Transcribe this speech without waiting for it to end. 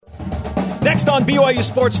Next on BYU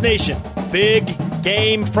Sports Nation, big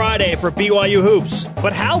game Friday for BYU Hoops.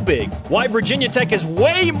 But how big? Why Virginia Tech is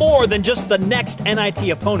way more than just the next NIT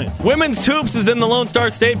opponent. Women's Hoops is in the Lone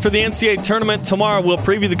Star State for the NCAA tournament. Tomorrow we'll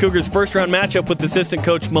preview the Cougars' first-round matchup with assistant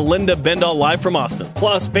coach Melinda Bendall live from Austin.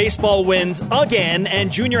 Plus, baseball wins again,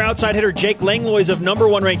 and junior outside hitter Jake Langlois of number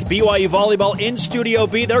 1 ranked BYU Volleyball in Studio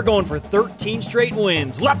B. They're going for 13 straight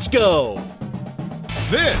wins. Let's go!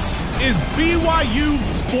 This is BYU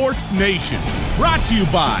Sports Nation, brought to you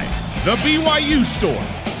by The BYU Store,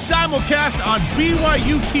 simulcast on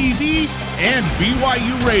BYU TV and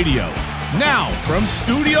BYU Radio. Now, from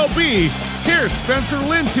Studio B, here's Spencer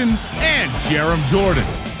Linton and Jarom Jordan.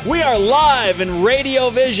 We are live in Radio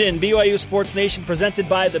Vision, BYU Sports Nation, presented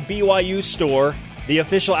by The BYU Store, the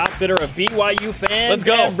official outfitter of BYU fans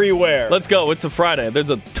everywhere. Let's go. It's a Friday. There's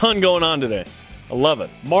a ton going on today. I love it.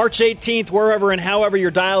 March 18th, wherever and however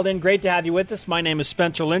you're dialed in, great to have you with us. My name is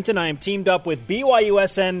Spencer Linton. I am teamed up with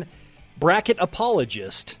BYUSN bracket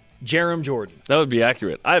apologist Jarom Jordan. That would be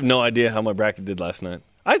accurate. I have no idea how my bracket did last night.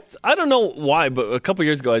 I don't know why, but a couple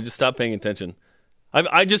years ago I just stopped paying attention.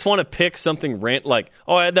 I just want to pick something like,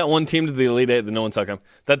 I had that one team to the Elite Eight that no one saw come.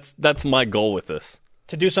 That's my goal with this.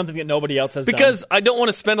 To do something that nobody else has done. Because I don't want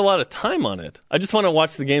to spend a lot of time on it. I just want to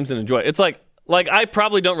watch the games and enjoy it. It's like I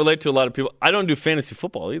probably don't relate to a lot of people. I don't do fantasy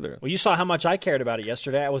football either. Well, you saw how much I cared about it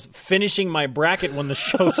yesterday. I was finishing my bracket when the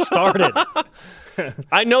show started.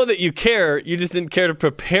 I know that you care. You just didn't care to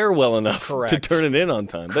prepare well enough Correct. to turn it in on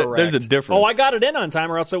time. Correct. There's a difference. Oh, I got it in on time,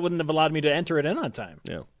 or else it wouldn't have allowed me to enter it in on time.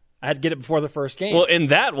 Yeah. I had to get it before the first game. Well, in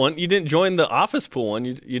that one, you didn't join the office pool one.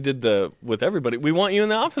 You did the with everybody. We want you in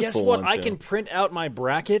the office Guess pool. Guess what? I show. can print out my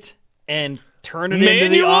bracket and turn it Manual?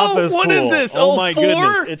 into the office What pool. is this? Oh, my 04?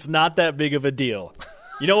 goodness. It's not that big of a deal.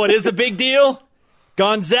 You know what is a big deal?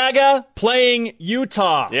 Gonzaga playing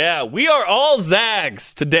Utah. Yeah, we are all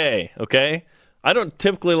Zags today, okay? I don't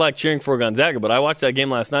typically like cheering for Gonzaga, but I watched that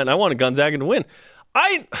game last night, and I wanted Gonzaga to win.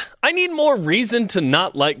 I need more reason to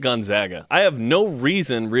not like Gonzaga. I have no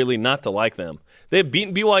reason, really, not to like them. They've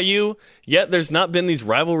beaten BYU, yet there's not been these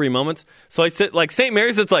rivalry moments. So I said, like, St.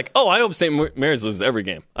 Mary's, it's like, I hope St. Mary's loses every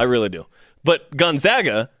game. I really do. But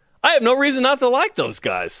Gonzaga, I have no reason not to like those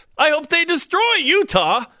guys. I hope they destroy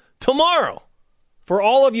Utah tomorrow. For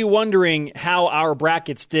all of you wondering how our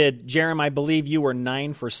brackets did, Jarom, I believe you were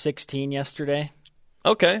 9 for 16 yesterday.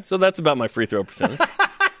 Okay, so that's about my free throw percentage.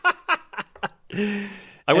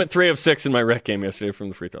 I went 3 of 6 in my rec game yesterday from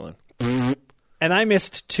the free throw line. And I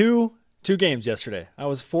missed two games yesterday. I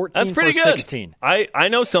was 14 That's pretty for good. 16. I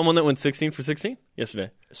know someone that went 16 for 16 yesterday.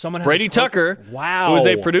 Someone Brady Tucker, wow, who is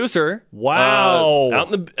a producer, wow,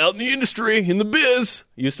 out in the industry, in the biz,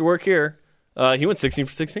 used to work here. He went 16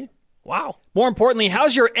 for 16. Wow. More importantly,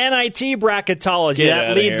 how's your NIT bracketology?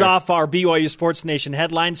 That leads off our BYU Sports Nation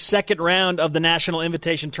headlines. Second round of the National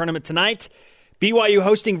Invitation Tournament tonight. BYU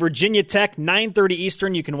hosting Virginia Tech, 9:30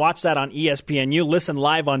 Eastern. You can watch that on ESPNU. Listen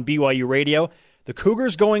live on BYU Radio. The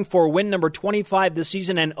Cougars going for win number 25 this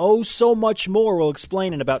season, and so much more. We'll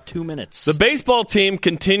explain in about 2 minutes. The baseball team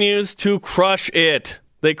continues to crush it.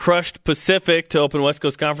 They crushed Pacific to open West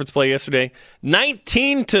Coast Conference play yesterday,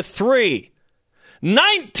 19-3.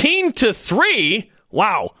 19-3?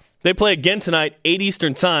 Wow. They play again tonight, 8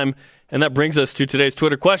 Eastern time, and that brings us to today's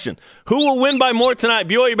Twitter question. Who will win by more tonight,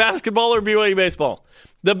 BYU basketball or BYU baseball?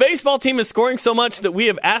 The baseball team is scoring so much that we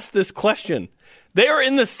have asked this question. They are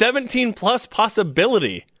in the 17-plus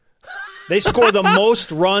possibility. They score the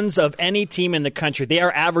most runs of any team in the country. They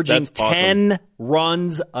are averaging 10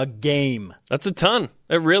 runs a game. That's a ton.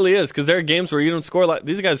 It really is, because there are games where you don't score like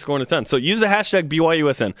these guys are scoring a ton. So use the hashtag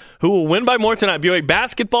BYUSN. Who will win by more tonight, BYU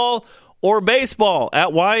basketball or baseball? At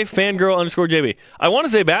YFangirl_JB. I want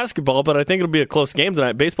to say basketball, but I think it'll be a close game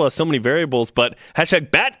tonight. Baseball has so many variables, but hashtag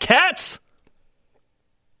BatCats.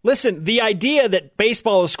 Listen, the idea that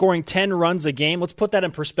baseball is scoring 10 runs a game, let's put that in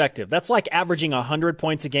perspective. That's like averaging 100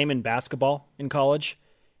 points a game in basketball in college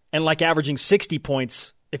and like averaging 60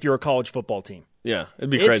 points if you're a college football team. Yeah, it'd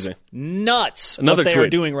be crazy. It's nuts Another what they tweet are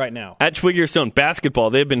doing right now. At Twiggy Stone, basketball,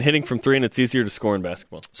 they've been hitting from 3 and it's easier to score in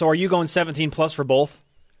basketball. So are you going 17-plus for both?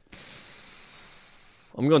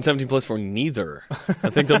 I'm going 17-plus for neither. I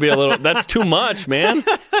think there'll be a little – that's too much, man.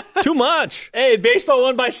 Too much. Hey, baseball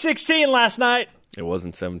won by 16 last night. It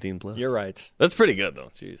wasn't 17-plus. You're right. That's pretty good,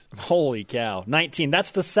 though. Jeez. Holy cow. 19.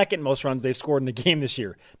 That's the second most runs they've scored in a game this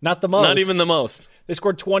year. Not the most. Not even the most. They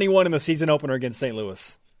scored 21 in the season opener against St.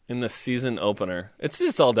 Louis. In the season opener. It's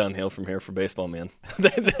just all downhill from here for baseball, man.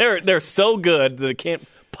 They're so good that it can't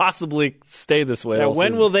possibly stay this way. Now,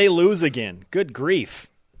 when will they lose again? Good grief.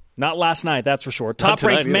 Not last night, that's for sure.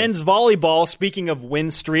 Top-ranked men's volleyball, speaking of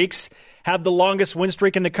win streaks, have the longest win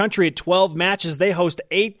streak in the country at 12 matches. They host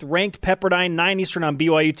 8th-ranked Pepperdine, 9 Eastern on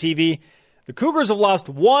BYU TV. The Cougars have lost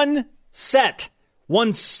one set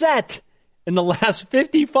in the last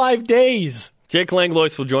 55 days. Jake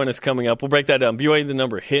Langlois will join us coming up. We'll break that down. BYU, the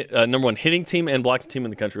number one hitting team and blocking team in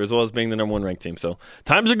the country, as well as being the number one ranked team. So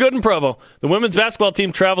times are good in Provo. The women's basketball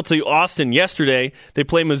team traveled to Austin yesterday. They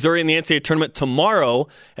play Missouri in the NCAA tournament tomorrow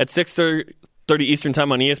at 6:30 Eastern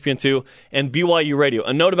time on ESPN2 and BYU Radio.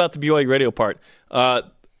 A note about the BYU Radio part.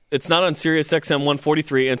 It's not on Sirius XM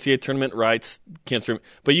 143, NCAA tournament rights, can't stream,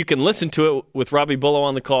 but you can listen to it with Robbie Bullough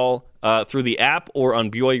on the call through the app or on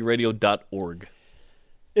BYURadio.org.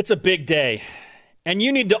 It's a big day, and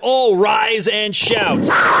you need to all rise and shout.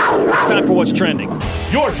 It's time for What's Trending.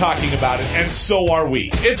 You're talking about it, and so are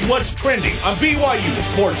we. It's What's Trending on BYU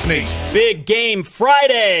Sports Nation. Big Game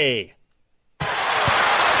Friday.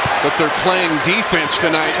 But they're playing defense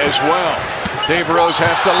tonight as well. Dave Rose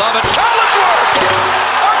has to love it. Collinsworth!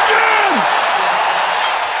 Again!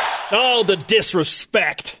 Oh, the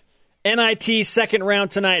disrespect. NIT second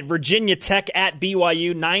round tonight. Virginia Tech at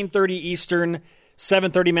BYU, 9:30 Eastern,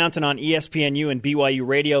 7:30 Mountain on ESPNU and BYU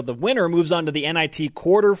Radio. The winner moves on to the NIT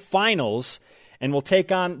quarterfinals and will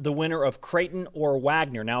take on the winner of Creighton or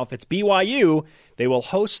Wagner. Now, if it's BYU, they will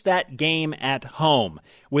host that game at home.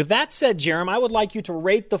 With that said, Jarom, I would like you to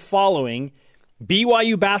rate the following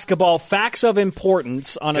BYU basketball facts of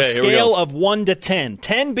importance on a scale of 1 to 10.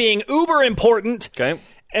 10 being uber important. Okay.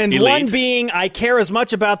 And Elite. 1 being, I care as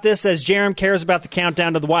much about this as Jarom cares about the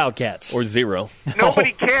countdown to the Wildcats. Or 0.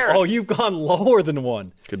 Nobody cares. Oh, you've gone lower than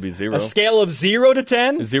 1. Could be 0. A scale of 0 to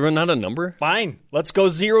 10? Is 0 not a number? Fine. Let's go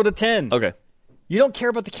 0 to 10. Okay. You don't care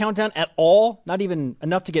about the countdown at all? Not even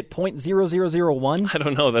enough to get .0001? I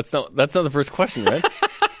don't know. That's not the first question, right?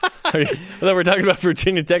 I thought we were talking about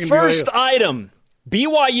Virginia Tech and First BYU. item.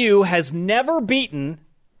 BYU has never beaten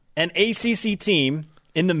an ACC team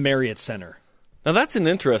in the Marriott Center. Now, that's an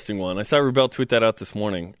interesting one. I saw Rubel tweet that out this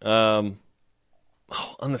morning. On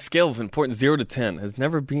the scale of importance, 0 to 10, has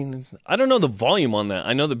never been... I don't know the volume on that.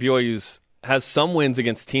 I know that BYU has some wins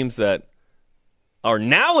against teams that are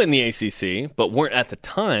now in the ACC, but weren't at the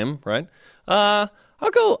time, right? I'll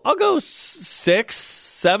go 6,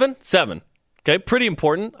 7. Okay, pretty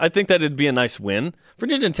important. I think that it'd be a nice win.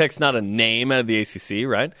 Virginia Tech's not a name out of the ACC,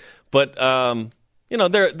 right? But,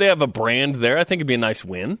 they have a brand there. I think it'd be a nice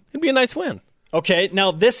win. It'd be a nice win. Okay,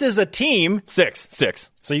 now this is a team... 6.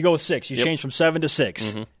 So you go with 6. You change from 7 to 6.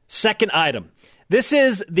 Mm-hmm. Second item. This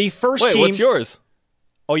is the first team... Wait, what's yours?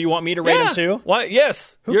 Oh, you want me to rate them too? Why?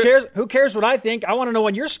 Yes. Who cares what I think? I want to know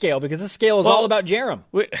on your scale, because this scale is all about Jarom.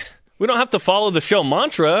 We don't have to follow the show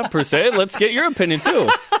mantra, per se. Let's get your opinion, too.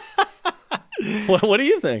 What do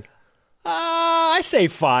you think? I say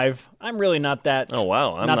 5. I'm really not that... Oh,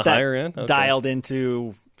 wow. I'm not the higher end? Okay. Dialed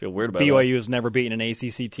into... Feel weird about BYU that. has never beaten an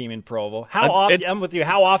ACC team in Provo. I'm with you.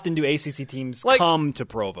 How often do ACC teams come to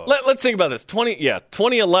Provo? Let's think about this.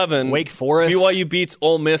 2011. Wake Forest. BYU beats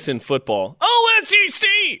Ole Miss in football. SEC!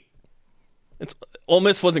 Ole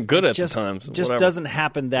Miss wasn't good at the time. So just doesn't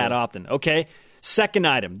happen that often. Okay. Second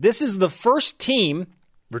item. This is the first team,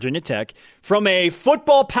 Virginia Tech, from a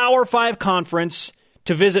football Power 5 conference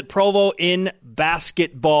to visit Provo in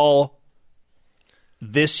basketball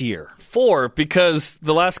this year. 4, because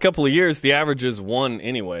the last couple of years, the average is 1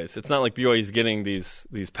 anyways. It's not like BYU's getting these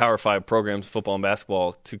Power 5 programs, football and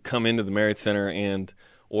basketball, to come into the Marriott Center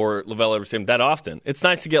or Lavelle Edwards Stadium that often. It's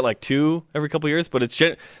nice to get like 2 every couple of years, but it's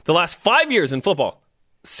the last 5 years in football,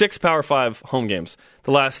 6 Power 5 home games.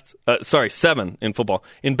 7 in football.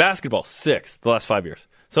 In basketball, 6 the last 5 years.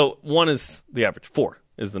 So 1 is the average. 4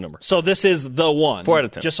 is the number. So this is the one. 4 out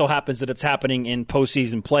of 10. Just so happens that it's happening in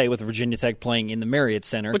postseason play with Virginia Tech playing in the Marriott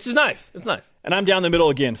Center. Which is nice. It's nice. And I'm down the middle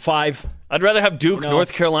again, 5. I'd rather have Duke,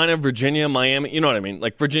 North Carolina, Virginia, Miami. You know what I mean?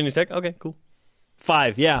 Like Virginia Tech. Okay, cool.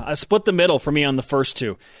 5, yeah. I split the middle for me on the first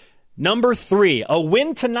 2. Number 3, a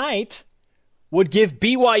win tonight would give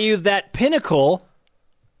BYU that pinnacle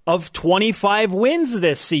of 25 wins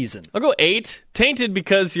this season. I'll go 8. Tainted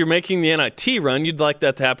because you're making the NIT run. You'd like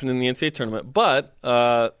that to happen in the NCAA tournament. But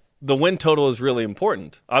the win total is really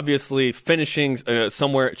important. Obviously, finishing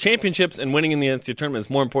somewhere, championships and winning in the NCAA tournament is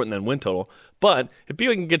more important than win total. But if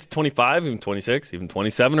BYU can get to 25, even 26, even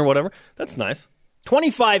 27 or whatever, that's nice.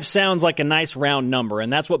 25 sounds like a nice round number,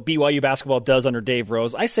 and that's what BYU basketball does under Dave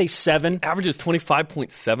Rose. I say 7. Averages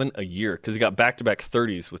 25.7 a year because he got back-to-back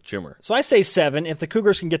 30s with Jimmer. So I say 7. If the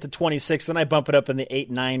Cougars can get to 26, then I bump it up in the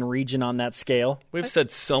 8-9 region on that scale. We've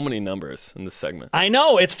said so many numbers in this segment. I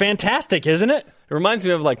know. It's fantastic, isn't it? It reminds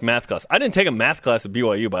me of like math class. I didn't take a math class at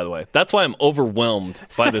BYU, by the way. That's why I'm overwhelmed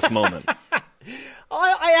by this moment.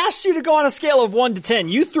 I asked you to go on a scale of 1 to 10.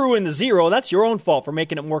 You threw in the 0. That's your own fault for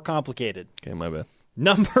making it more complicated. Okay, my bad.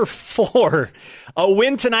 Number 4. A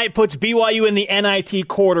win tonight puts BYU in the NIT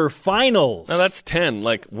quarterfinals. Now that's 10.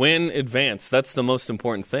 Like, win, advance. That's the most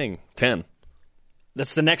important thing. 10.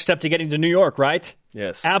 That's the next step to getting to New York, right?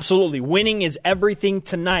 Yes. Absolutely. Winning is everything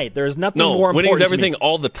tonight. There's nothing more important winning is to everything me.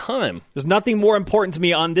 all the time. There's nothing more important to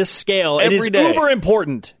me on this scale. Every it is day. uber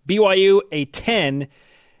important. BYU, a 10.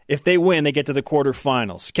 If they win, they get to the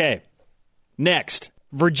quarterfinals. Okay. Next,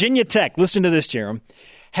 Virginia Tech. Listen to this, Jarom.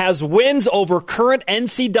 Has wins over current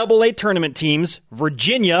NCAA tournament teams,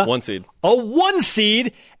 Virginia, 1 seed. A 1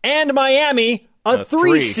 seed, and Miami, a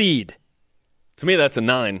 3 seed. To me, that's a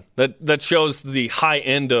 9. That shows the high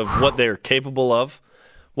end of what they're capable of.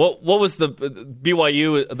 What was the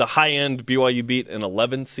BYU, the high end BYU beat an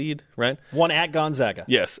 11 seed, right? Won at Gonzaga.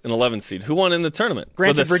 Yes, an 11 seed. Who won in the tournament?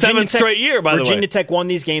 Granted, for the 7th straight year, by the way. Virginia Tech won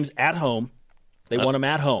these games at home. They won them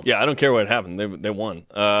at home. Yeah, I don't care what happened. They won.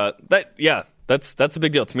 That's a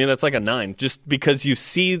big deal. To me, that's like a 9, just because you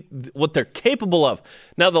see what they're capable of.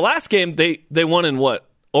 Now, the last game, they won in what?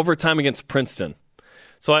 Overtime against Princeton.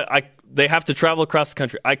 So they have to travel across the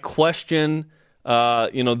country. I question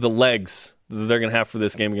the legs that they're going to have for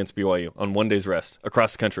this game against BYU on 1 day's rest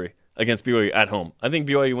across the country against BYU at home. I think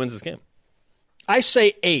BYU wins this game. I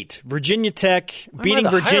say 8. Virginia Tech beating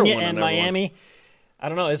Virginia and Miami. I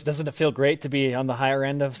don't know. Doesn't it feel great to be on the higher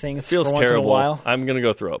end of things? It feels for once terrible. In a while? I'm going to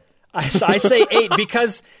go throw up. I say 8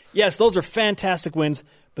 because, yes, those are fantastic wins,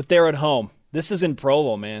 but they're at home. This is in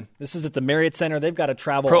Provo, man. This is at the Marriott Center. They've got to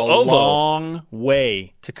travel a long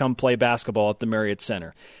way to come play basketball at the Marriott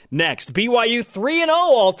Center. Next, BYU 3-0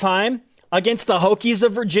 all-time against the Hokies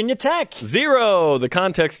of Virginia Tech. 0. The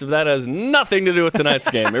context of that has nothing to do with tonight's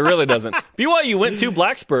game. It really doesn't. BYU went to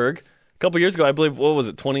Blacksburg a couple years ago, I believe,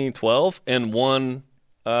 2012, and won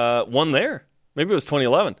there. Maybe it was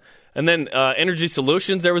 2011. And then Energy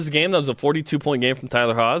Solutions, there was a game. That was a 42-point game from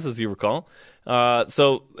Tyler Haws, as you recall.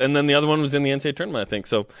 And then the other one was in the NCAA tournament, I think.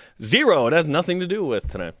 So 0, it has nothing to do with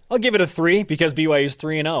tonight. I'll give it a 3 because BYU's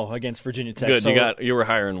 3-0 against Virginia Tech. Good, so you were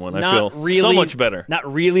higher in one. I feel so much better.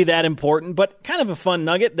 Not really that important, but kind of a fun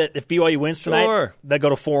nugget that if BYU wins tonight, they go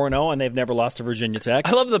to 4-0 and they've never lost to Virginia Tech.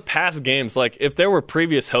 I love the past games. Like if there were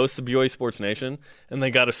previous hosts of BYU Sports Nation and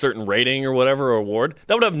they got a certain rating or whatever or award,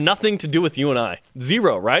 that would have nothing to do with you and I.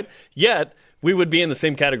 0, right? Yet we would be in the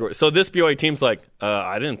same category. So this BYU team's like,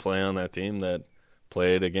 I didn't play on that team that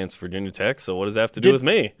played against Virginia Tech, so what does that have to do with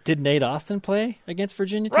me? Did Nate Austin play against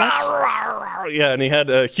Virginia Tech? Yeah, and he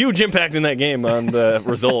had a huge impact in that game on the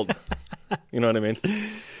result. You know what I mean?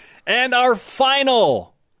 And our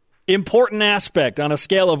final important aspect on a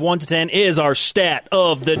scale of 1 to 10 is our stat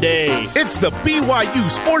of the day. It's the BYU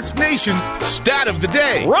Sports Nation stat of the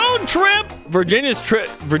day. Road trip!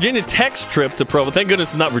 Virginia Tech's trip to Provo. Thank goodness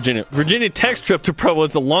it's not Virginia. Virginia Tech's trip to Provo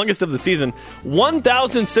is the longest of the season.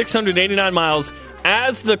 1,689 miles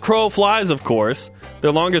as the crow flies, of course.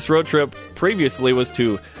 Their longest road trip previously was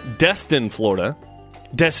to Destin, Florida.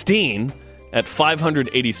 Destine at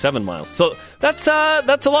 587 miles. So that's a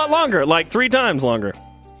lot longer, like 3 times longer.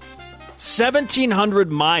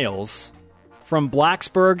 1,700 miles from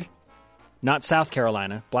Blacksburg, not South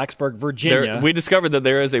Carolina, Blacksburg, Virginia. We discovered that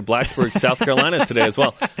there is a Blacksburg, South Carolina today as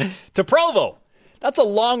well. To Provo. That's a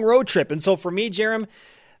long road trip. And so for me, Jarom,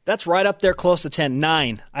 that's right up there close to 10,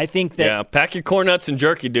 9. I think that... Yeah, pack your corn nuts and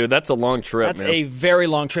jerky, dude. That's a long trip, That's a very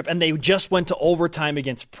long trip. And they just went to overtime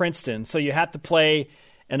against Princeton. So you have to play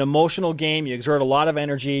an emotional game. You exert a lot of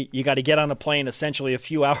energy. You got to get on a plane essentially a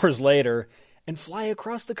few hours later and fly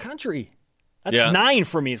across the country. That's 9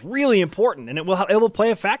 for me. It's really important, and it will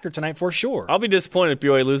play a factor tonight for sure. I'll be disappointed if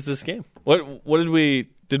BYU loses this game. What did we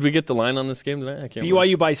get the line on this game tonight? I can't BYU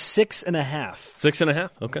remember. by 6.5. 6.5.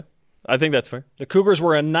 Okay, I think that's fair. The Cougars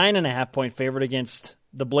were a 9.5 point favorite against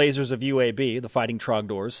the Blazers of UAB, the Fighting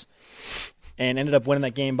Trogdors, and ended up winning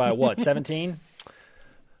that game by what? 17.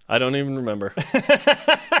 I don't even remember.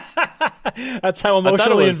 That's how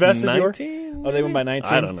emotionally invested 19, you were? Oh, they won by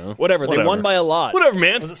 19? I don't know. Whatever. They won by a lot. Whatever,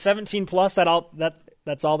 man. Was it 17 plus? That's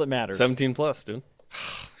all that matters. 17 plus, dude.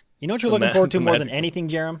 You know what you're looking forward to more than anything,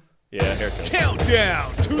 Jarom? Yeah, haircut.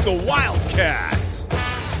 Countdown to the Wildcats.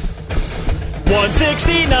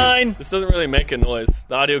 169. This doesn't really make a noise.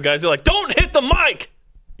 The audio guys are like, don't hit the mic!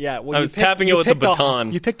 Yeah, well, I was tapping it with a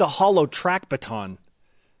baton. You picked a hollow track baton.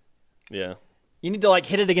 Yeah. You need to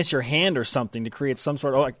hit it against your hand or something to create some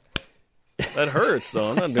sort of That hurts, though.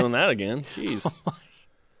 I'm not doing that again. Jeez.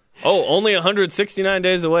 Oh, only 169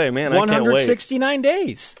 days away, man. I can't wait. 169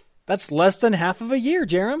 days. That's less than half of a year,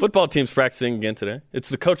 Jarom. Football team's practicing again today. It's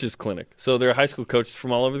the coaches' clinic. So there are high school coaches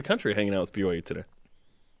from all over the country hanging out with BYU today.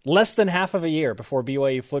 Less than half of a year before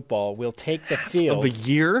BYU football will take the field. Of a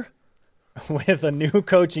year? With a new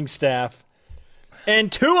coaching staff and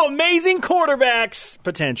 2 amazing quarterbacks,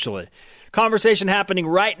 potentially. Conversation happening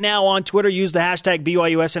right now on Twitter. Use the hashtag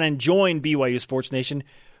BYUSN and join BYU Sports Nation.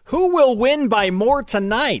 Who will win by more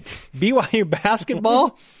tonight? BYU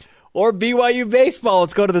basketball or BYU baseball?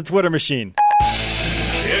 Let's go to the Twitter machine.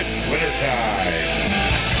 It's Twitter time.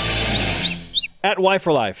 At Y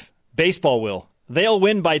for Life, baseball will. They'll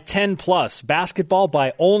win by 10+. Basketball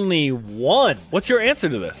by only 1. What's your answer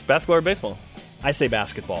to this? Basketball or baseball? I say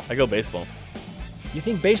basketball. I go baseball. You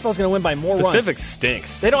think baseball's going to win by more Pacific runs?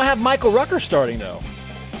 stinks. They don't have Michael Rucker starting, though.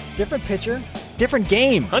 Different pitcher, different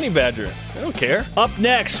game. Honey Badger. I don't care. Up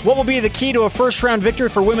next, what will be the key to a first-round victory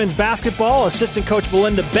for women's basketball? Assistant coach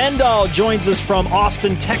Belinda Bendall joins us from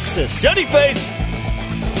Austin, Texas. Juddy face!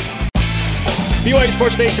 BYU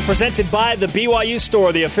Sports Nation presented by the BYU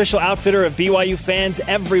Store, the official outfitter of BYU fans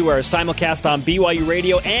everywhere. Simulcast on BYU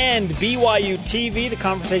Radio and BYU TV. The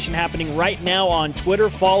conversation happening right now on Twitter.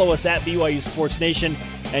 Follow us at BYU Sports Nation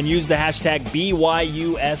and use the hashtag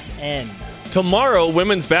BYUSN. Tomorrow,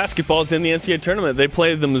 women's basketball is in the NCAA tournament. They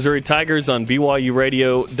play the Missouri Tigers on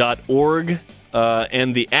BYURadio.org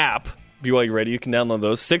and the app, BYU Radio. You can download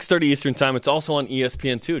those. 6:30 Eastern Time. It's also on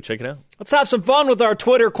ESPN2. Check it out. Let's have some fun with our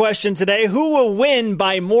Twitter question today. Who will win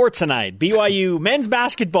by more tonight? BYU men's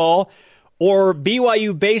basketball or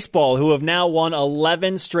BYU baseball, who have now won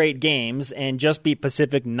 11 straight games and just beat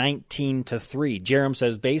Pacific 19-3. Jarom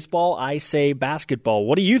says baseball. I say basketball.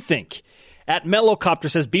 What do you think? At Mellowcopter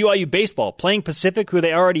says BYU baseball, playing Pacific, who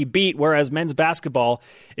they already beat, whereas men's basketball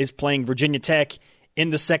is playing Virginia Tech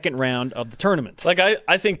in the second round of the tournament.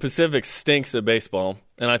 I think Pacific stinks at baseball,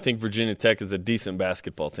 and I think Virginia Tech is a decent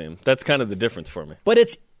basketball team. That's kind of the difference for me. But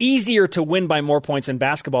it's easier to win by more points in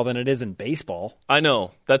basketball than it is in baseball. I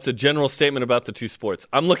know. That's a general statement about the two sports.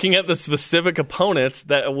 I'm looking at the specific opponents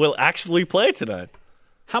that will actually play tonight.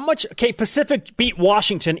 How much? Okay, Pacific beat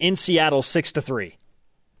Washington in Seattle 6-3.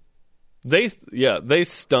 They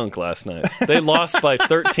stunk last night. They lost by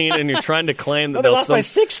 13, and you're trying to claim that they lost by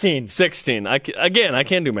 16. 16. I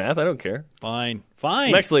can't do math. I don't care. Fine.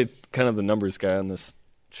 I'm actually kind of the numbers guy on this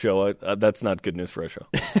show. That's not good news for our show.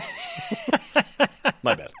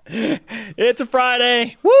 My bad. It's a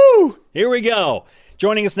Friday. Woo! Here we go.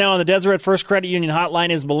 Joining us now on the Deseret First Credit Union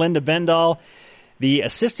Hotline is Belinda Bendall, the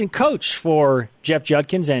assistant coach for Jeff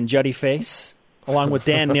Judkins and Juddy Face, along with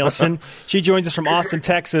Dan Nielsen. She joins us from Austin,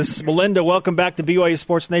 Texas. Belinda, welcome back to BYU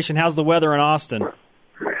Sports Nation. How's the weather in Austin?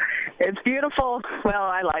 It's beautiful. Well,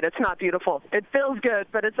 I lied. It's not beautiful. It feels good,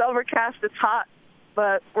 but it's overcast. It's hot,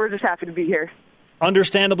 but we're just happy to be here.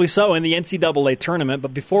 Understandably so in the NCAA tournament.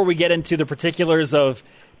 But before we get into the particulars of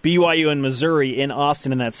BYU and Missouri in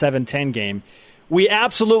Austin in that 7-10 game, we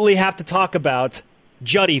absolutely have to talk about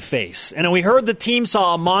Juddy Face. And we heard the team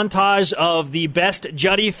saw a montage of the best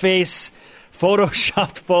Juddy Face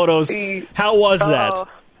Photoshopped photos. How was that?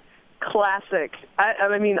 Classic.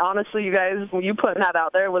 I mean, honestly, you guys, you putting that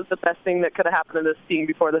out there was the best thing that could have happened to this team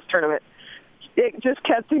before this tournament. It just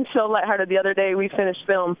kept things so lighthearted. The other day we finished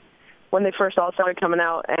film when they first all started coming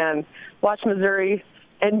out and watched Missouri,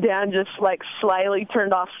 and Dan just slyly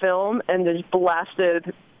turned off film and just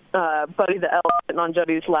blasted Buddy the Elephant on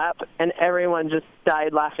Juddy's lap, and everyone just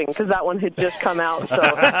died laughing because that one had just come out. So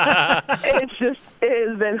it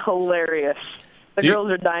has been hilarious. The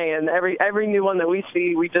girls are dying. Every new one that we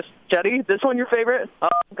see, we just, Juddy, this one your favorite? Oh,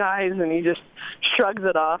 guys, and he just shrugs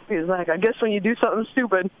it off. He's like, I guess when you do something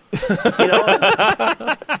stupid, you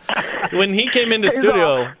know. When he came into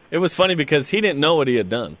studio, it was funny because he didn't know what he had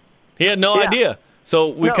done. He had no idea. So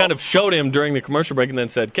we kind of showed him during the commercial break and then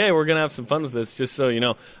said, okay, we're going to have some fun with this, just so you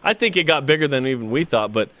know. I think it got bigger than even we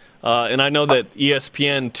thought, but and I know that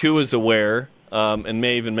ESPN2 is aware and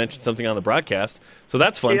may even mention something on the broadcast, so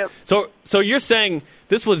that's fun. Yep. So you're saying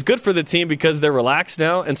this was good for the team because they're relaxed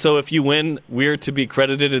now, and so if you win, we're to be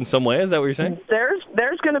credited in some way? Is that what you're saying?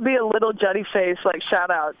 There's going to be a little Juddy Face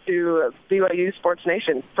shout-out to BYU Sports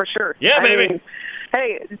Nation, for sure. Yeah, baby.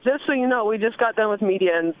 Hey, just so you know, we just got done with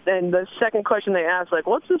media, and the second question they asked, like,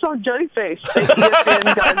 what's this on Jetty Face?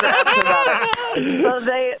 ESPN guys are asking about it. So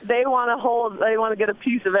they want to get a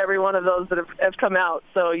piece of every one of those that have come out.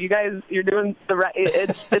 So you guys, you're doing the right.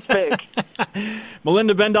 It's big.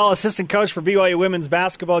 Melinda Bendall, assistant coach for BYU women's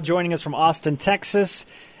basketball, joining us from Austin, Texas,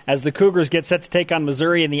 as the Cougars get set to take on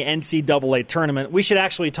Missouri in the NCAA tournament. We should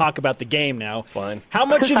actually talk about the game now. Fine. How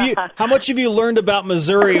much have you learned about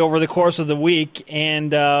Missouri over the course of the week,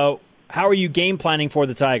 and how are you game planning for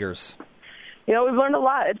the Tigers? You know, we've learned a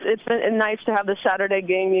lot. It's been nice to have the Saturday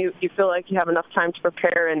game. You feel like you have enough time to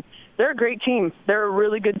prepare, and they're a great team. They're a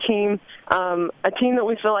really good team, a team that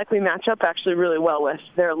we feel like we match up actually really well with.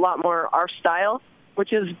 They're a lot more our style,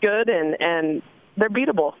 which is good, and they're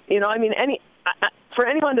beatable. You know, I mean, for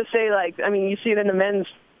anyone to say, like, I mean, you see it in the men's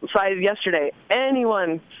side yesterday.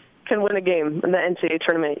 Anyone can win a game in the NCAA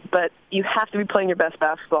tournament, but you have to be playing your best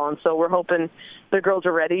basketball. And so we're hoping the girls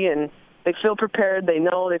are ready and they feel prepared. They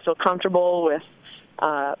know, they feel comfortable with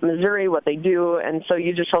Missouri, what they do. And so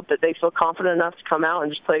you just hope that they feel confident enough to come out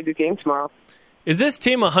and just play a good game tomorrow. Is this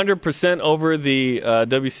team 100% over the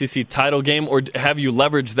WCC title game, or have you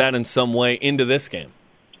leveraged that in some way into this game?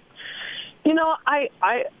 You know,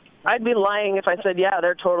 I'd be lying if I said, yeah,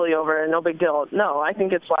 they're totally over and no big deal. No, I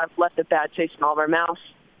think it's left a bad taste in all of our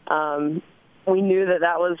mouths. We knew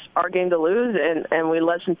that was our game to lose, and we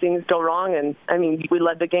let some things go wrong. And, I mean, we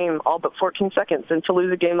led the game all but 14 seconds. And to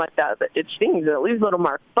lose a game like that, it stings, and it leaves a little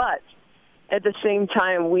mark. But at the same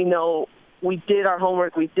time, we know we did our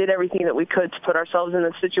homework. We did everything that we could to put ourselves in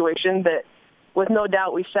a situation that, with no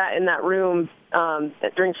doubt, we sat in that room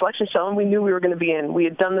during selection show, and we knew we were going to be in. We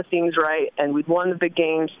had done the things right, and we'd won the big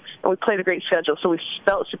games, and we played a great schedule, so we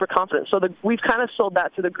felt super confident. So we've kind of sold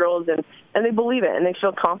that to the girls, and they believe it, and they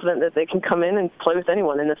feel confident that they can come in and play with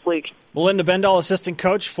anyone in this league. Melinda Bendall, assistant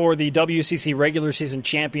coach for the WCC regular season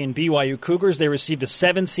champion BYU Cougars. They received a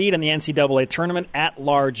 7 seed in the NCAA tournament at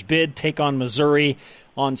large bid, take on Missouri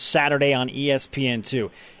on Saturday on ESPN2.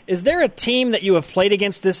 Is there a team that you have played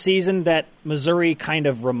against this season that Missouri kind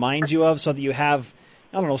of reminds you of, so that you have,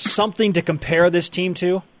 I don't know, something to compare this team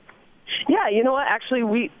to? Yeah, you know what?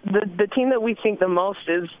 Actually, the team that we think the most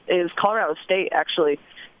is Colorado State, actually.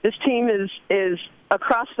 This team is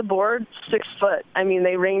across the board 6 foot. I mean,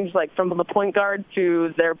 they range like from the point guard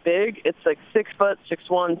to their big. It's like 6 foot,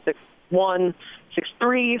 6'1", 6'1",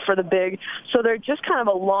 6'3" for the big. So they're just kind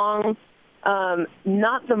of a long,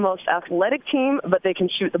 not the most athletic team, but they can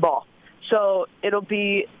shoot the ball. So it'll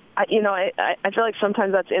be, you know, I feel like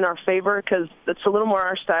sometimes that's in our favor because it's a little more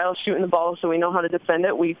our style, shooting the ball, so we know how to defend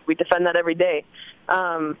it. We defend that every day.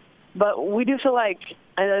 But we do feel like,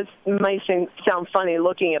 and it might sound funny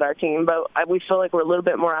looking at our team, but we feel like we're a little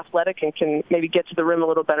bit more athletic and can maybe get to the rim a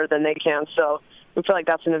little better than they can. So we feel like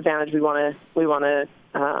that's an advantage we want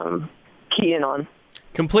to key in on.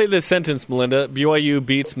 Complete this sentence, Melinda. BYU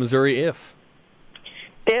beats Missouri if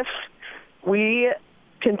we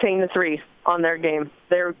contain the three on their game.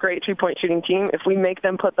 They're a great 3-point shooting team. If we make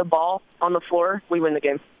them put the ball on the floor, we win the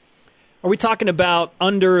game. Are we talking about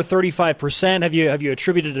under 35%? Have you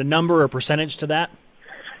attributed a number or percentage to that?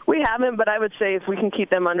 We haven't, but I would say if we can keep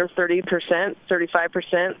them under 30%,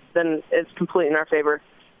 35%, then it's completely in our favor.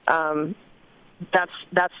 That's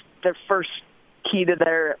their first key to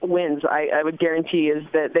their wins. I would guarantee is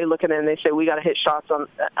that they look at it and they say we got to hit shots on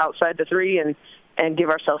outside the three and give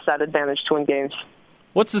ourselves that advantage to win games.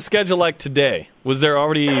 What's the schedule like today? Was there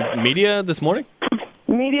already media this morning?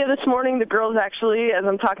 Media this morning. The girls actually, as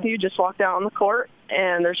I'm talking to you, just walked out on the court,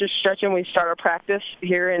 and they're just stretching. We start our practice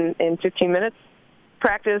here in 15 minutes.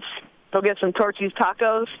 Practice, go get some Torchy's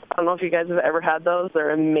tacos. I don't know if you guys have ever had those. They're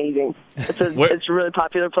amazing. It's a really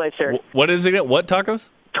popular place here. What is it? What tacos?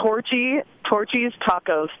 Torchy's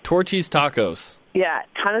tacos. Torchy's tacos. Yeah,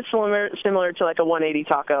 kind of similar to like a 180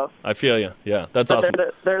 taco. I feel you. Yeah, that's awesome.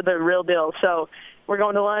 They're the real deal. So we're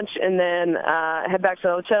going to lunch and then head back to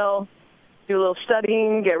the hotel, do a little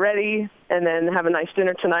studying, get ready, and then have a nice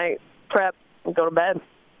dinner tonight, prep, and go to bed.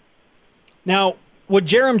 Now, would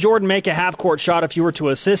Jarom Jordan make a half-court shot if you were to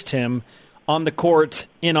assist him on the court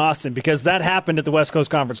in Austin? Because that happened at the West Coast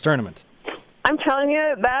Conference Tournament. I'm telling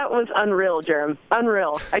you, that was unreal, Jarom.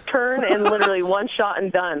 Unreal. I turned and literally one shot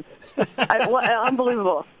and done.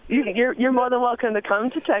 Unbelievable. You're more than welcome to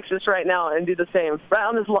come to Texas right now and do the same. Right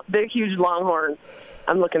on this big, huge Longhorn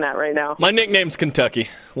I'm looking at right now. My nickname's Kentucky.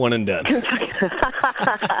 One and done. Perfect.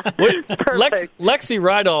 Lexi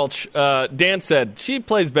Rydalch, Dan said, she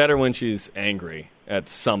plays better when she's angry at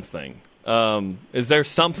something. Is there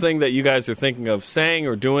something that you guys are thinking of saying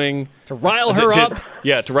or doing to rile her up?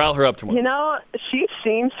 Yeah, to rile her up tomorrow. You know, she's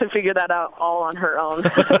seems to figure that out all on her own.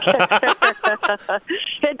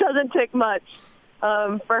 It doesn't take much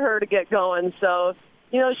for her to get going. So,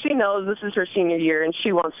 she knows this is her senior year, and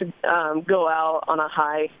she wants to go out on a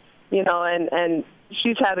high, and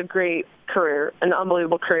she's had a great career, an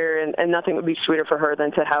unbelievable career, and nothing would be sweeter for her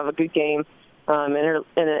than to have a good game in an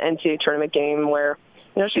NCAA tournament game where,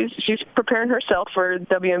 she's preparing herself for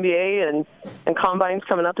WNBA and combines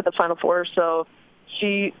coming up at the Final Four. So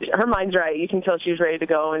her mind's right. You can tell she's ready to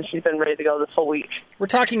go, and she's been ready to go this whole week. We're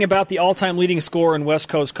talking about the all-time leading scorer in West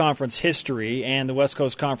Coast Conference history and the West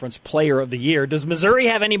Coast Conference Player of the Year. Does Missouri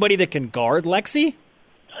have anybody that can guard Lexi?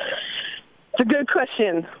 It's a good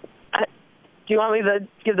question. Do you want me to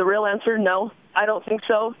give the real answer? No, I don't think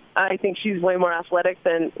so. I think she's way more athletic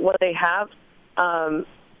than what they have.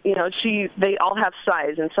 They all have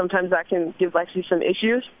size, and sometimes that can give Lexi some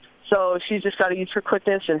issues. So she's just got to use her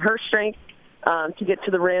quickness and her strength to get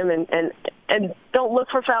to the rim, and don't look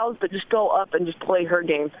for fouls, but just go up and just play her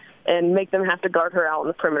game and make them have to guard her out in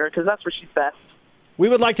the perimeter, because that's where she's best. We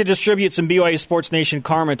would like to distribute some BYU Sports Nation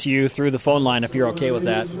karma to you through the phone line, if you're okay with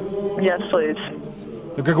that. Yes, please.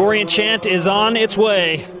 The Gregorian chant is on its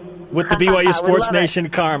way with the BYU Sports Nation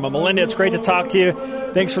karma. Melinda, it's great to talk to you.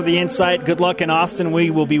 Thanks for the insight. Good luck in Austin.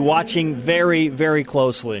 We will be watching very, very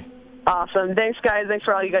closely. Awesome. Thanks, guys. Thanks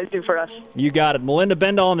for all you guys do for us. You got it. Melinda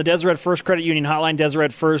Bendall on the Deseret First Credit Union Hotline.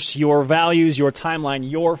 Deseret First, your values, your timeline,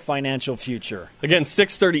 your financial future. Again,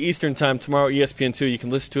 6:30 Eastern Time tomorrow, ESPN2. You can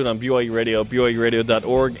listen to it on BYU Radio,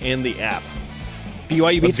 BYURadio.org, and the app.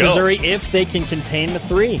 BYU beats Missouri if they can contain the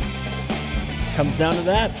three. Comes down to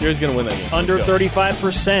that. Missouri's going to win that game. Under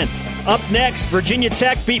 35%. Up next, Virginia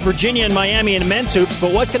Tech beat Virginia and Miami in men's hoops,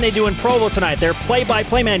 but what can they do in Provo tonight? Their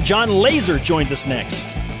play-by-play man, John Laser, joins us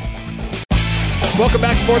next. Welcome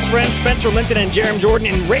back, sports friends. Spencer Linton and Jarom Jordan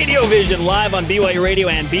in Radio Vision, live on BYU Radio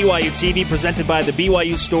and BYU TV, presented by the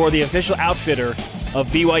BYU Store, the official outfitter of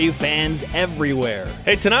BYU fans everywhere.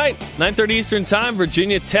 Hey, tonight, 9:30 Eastern Time,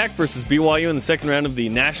 Virginia Tech versus BYU in the second round of the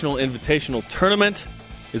National Invitational Tournament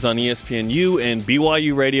is on ESPNU and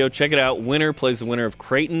BYU Radio. Check it out. Winner plays the winner of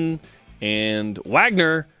Creighton and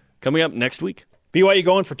Wagner coming up next week. BYU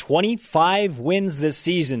going for 25 wins this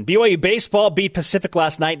season. BYU baseball beat Pacific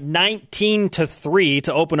last night 19-3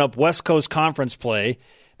 to open up West Coast Conference play.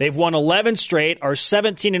 They've won 11 straight, are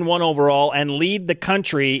 17-1 overall, and lead the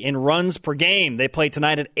country in runs per game. They play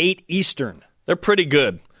tonight at 8 Eastern. They're pretty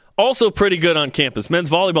good. Also pretty good on campus. Men's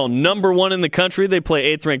volleyball, number 1 in the country. They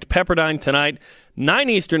play 8th-ranked Pepperdine tonight, 9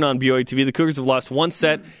 Eastern on BYU TV. The Cougars have lost one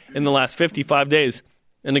set in the last 55 days.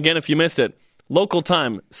 And again, if you missed it, local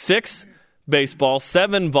time, 6 baseball,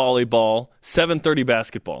 7 volleyball, 7:30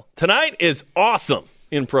 basketball. Tonight is awesome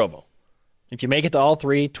in Provo. If you make it to all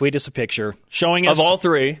three, tweet us a picture showing us of all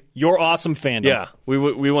three your awesome fandom. Yeah, we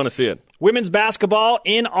want to see it. Women's basketball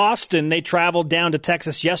in Austin. They traveled down to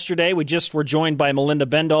Texas yesterday. We just were joined by Melinda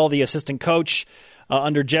Bendall, the assistant coach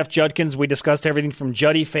under Jeff Judkins. We discussed everything from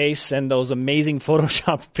Juddy Face and those amazing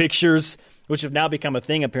Photoshop pictures, which have now become a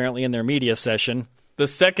thing apparently in their media session. The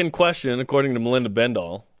second question, according to Melinda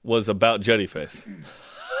Bendall, was about Juddy Face.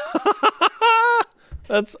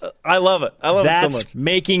 I love it. I love it so much. That's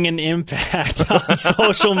making an impact on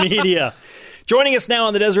social media. Joining us now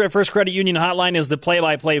on the Deseret First Credit Union Hotline is the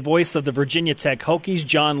play-by-play voice of the Virginia Tech Hokies,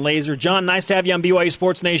 John Laser. John, nice to have you on BYU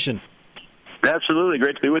Sports Nation. Absolutely.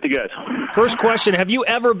 Great to be with you guys. First question, have you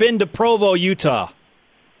ever been to Provo, Utah?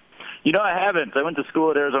 You know, I haven't. I went to school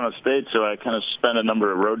at Arizona State, so I kind of spent a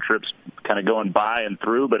number of road trips kind of going by and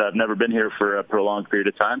through, but I've never been here for a prolonged period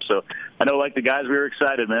of time. So I know, like the guys, we were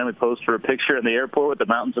excited, man. We posed for a picture in the airport with the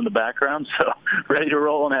mountains in the background, so ready to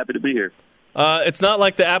roll and happy to be here. It's not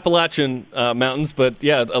like the Appalachian Mountains, but,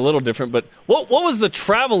 yeah, a little different. But what was the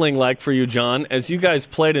traveling like for you, John, as you guys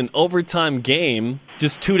played an overtime game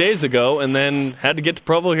just 2 days ago and then had to get to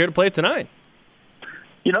Provo here to play it tonight?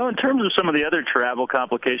 You know, in terms of some of the other travel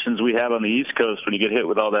complications we have on the East Coast when you get hit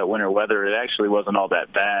with all that winter weather, it actually wasn't all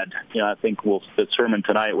that bad. You know, I think we'll determine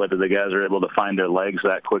tonight whether the guys are able to find their legs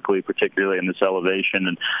that quickly, particularly in this elevation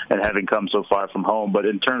and having come so far from home. But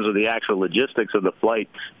in terms of the actual logistics of the flight,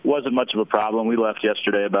 it wasn't much of a problem. We left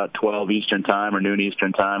yesterday about 12 Eastern time or noon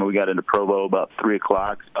Eastern time. We got into Provo about 3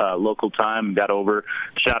 o'clock local time, got over,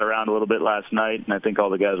 shot around a little bit last night, and I think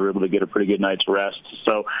all the guys were able to get a pretty good night's rest.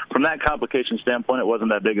 So from that complication standpoint, it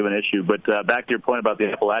wasn't that big of an issue. But back to your point about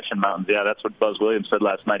the Appalachian Mountains, yeah, that's what Buzz Williams said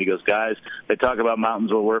last night. He goes, guys, they talk about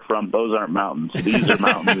mountains where we're from. Those aren't mountains. These are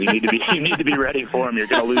mountains. You need to be ready for them. You're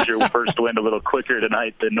going to lose your first wind a little quicker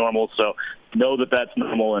tonight than normal. So know that that's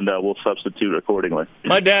normal, and we'll substitute accordingly.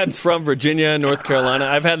 My dad's from Virginia, North Carolina.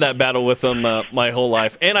 I've had that battle with him my whole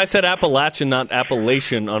life. And I said Appalachian, not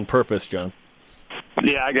Appalachian on purpose, John.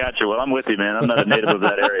 Yeah, I got you. Well, I'm with you, man. I'm not a native of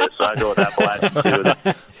that area, so I go with Appalachian, too.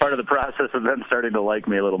 That's part of the process of them starting to like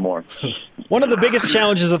me a little more. One of the biggest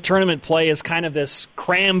challenges of tournament play is kind of this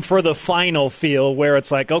cram for the final feel, where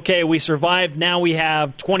it's like, okay, we survived, now we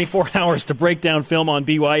have 24 hours to break down film on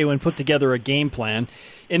BYU and put together a game plan.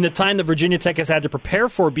 In the time that Virginia Tech has had to prepare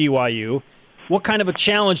for BYU, what kind of a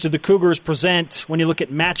challenge do the Cougars present when you look at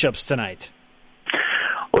matchups tonight?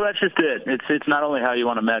 Well, that's just it. It's not only how you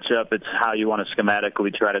want to match up, it's how you want to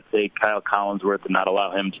schematically try to take Kyle Collinsworth and not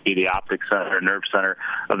allow him to be the optic center, nerve center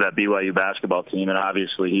of that BYU basketball team. And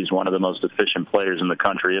obviously he's one of the most efficient players in the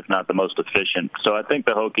country, if not the most efficient. So I think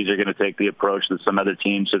the Hokies are going to take the approach that some other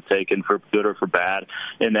teams have taken, for good or for bad,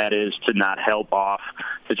 and that is to not help off,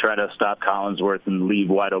 to try to stop Collinsworth and leave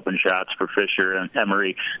wide open shots for Fisher and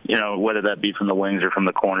Emery, whether that be from the wings or from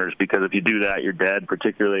the corners, because if you do that, you're dead,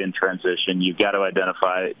 particularly in transition. You've got to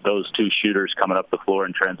identify those two shooters coming up the floor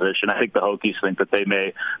in transition. I think the Hokies think that they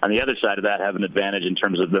may, on the other side of that, have an advantage in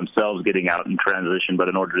terms of themselves getting out in transition, but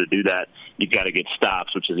in order to do that, you've got to get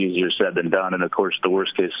stops, which is easier said than done. And, of course, the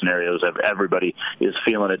worst-case scenario is if everybody is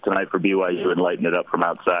feeling it tonight for BYU and lighting it up from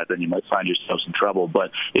outside, then you might find yourselves in trouble.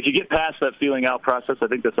 But if you get past that feeling-out process, I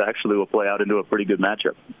think this actually will play out into a pretty good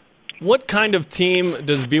matchup. What kind of team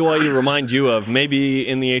does BYU remind you of, maybe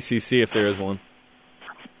in the ACC if there is one?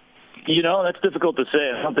 That's difficult to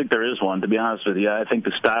say. I don't think there is one, to be honest with you. I think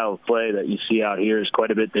the style of play that you see out here is quite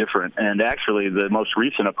a bit different. And actually, the most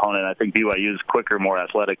recent opponent, I think BYU is quicker, more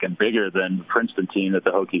athletic, and bigger than the Princeton team that the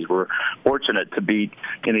Hokies were fortunate to beat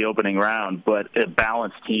in the opening round. But a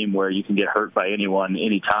balanced team where you can get hurt by anyone,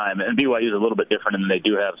 anytime. And BYU is a little bit different, and they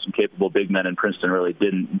do have some capable big men, and Princeton really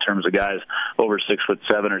didn't in terms of guys over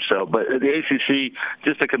 6'7" or so. But the ACC,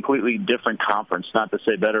 just a completely different conference. Not to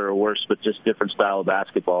say better or worse, but just different style of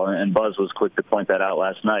basketball. And Buzz was quick to point that out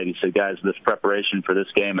last night. He said, guys, this preparation for this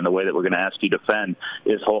game and the way that we're going to ask you to defend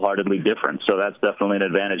is wholeheartedly different. So that's definitely an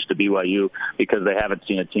advantage to BYU because they haven't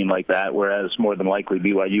seen a team like that, whereas more than likely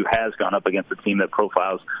BYU has gone up against a team that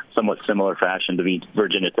profiles somewhat similar fashion to beat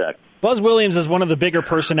Virginia Tech. Buzz Williams is one of the bigger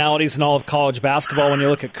personalities in all of college basketball when you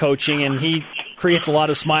look at coaching, and he creates a lot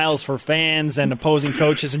of smiles for fans and opposing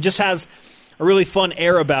coaches and just has a really fun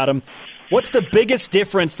air about him. What's the biggest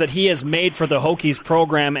difference that he has made for the Hokies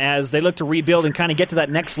program as they look to rebuild and kind of get to that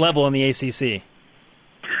next level in the ACC?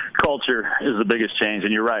 Culture is the biggest change,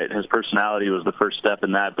 and you're right. His personality was the first step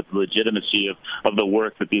in that, but the legitimacy of the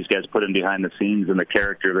work that these guys put in behind the scenes and the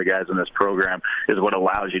character of the guys in this program is what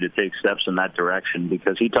allows you to take steps in that direction,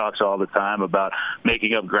 because he talks all the time about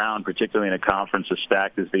making up ground, particularly in a conference as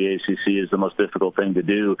stacked as the ACC is the most difficult thing to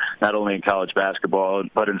do, not only in college basketball,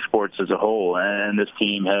 but in sports as a whole. And this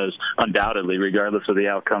team has undoubtedly, regardless of the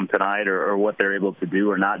outcome tonight or what they're able to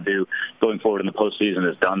do or not do going forward in the postseason,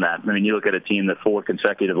 has done that. I mean, you look at a team that 4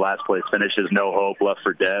 consecutive last place finishes, no hope, left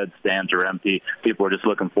for dead, stands are empty. People are just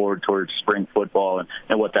looking forward towards spring football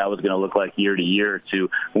and what that was going to look like year to year, to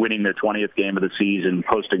winning their 20th game of the season,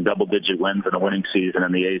 posting double-digit wins in a winning season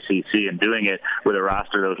in the ACC, and doing it with a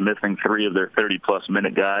roster that was missing 3 of their 30-plus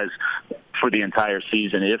minute guys for the entire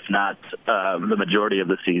season, if not the majority of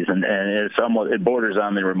the season. And it borders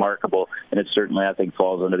on the remarkable, and it certainly, I think,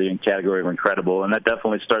 falls under the category of incredible. And that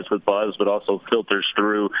definitely starts with Buzz, but also filters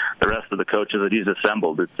through the rest of the coaches that he's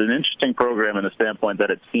assembled. It's an interesting program in the standpoint that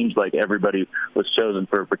it seems like everybody was chosen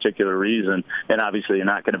for a particular reason, and obviously you're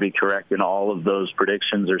not going to be correct in all of those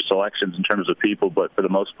predictions or selections in terms of people, but for the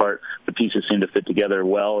most part, the pieces seem to fit together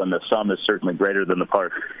well, and the sum is certainly greater than the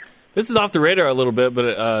part. This is off the radar a little bit,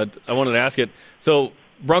 but I wanted to ask it. So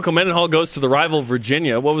Bronco Mendenhall goes to the rival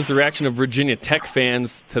Virginia. What was the reaction of Virginia Tech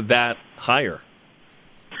fans to that hire?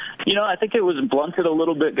 I think it was blunted a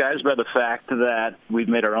little bit, guys, by the fact that we've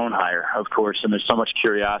made our own hire, of course, and there's so much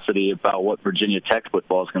curiosity about what Virginia Tech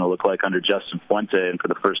football is going to look like under Justin Fuente, and for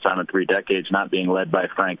the first time in 3 decades not being led by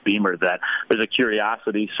Frank Beamer, that there's a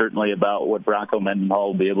curiosity certainly about what Bronco Mendenhall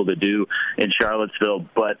will be able to do in Charlottesville.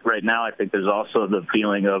 But right now I think there's also the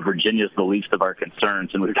feeling of Virginia's the least of our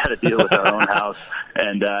concerns, and we've got to deal with our own house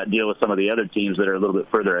and deal with some of the other teams that are a little bit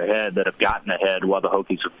further ahead that have gotten ahead while the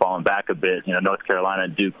Hokies have fallen back a bit. North Carolina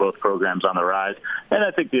and Duke, both programs on the rise. And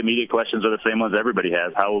I think the immediate questions are the same ones everybody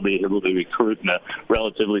has. How will they recruit in a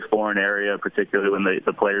relatively foreign area, particularly when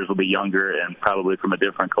the players will be younger and probably from a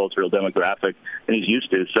different cultural demographic than he's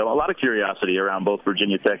used to. So a lot of curiosity around both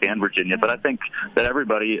Virginia Tech and Virginia. But I think that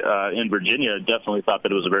everybody in Virginia definitely thought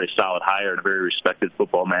that it was a very solid hire and a very respected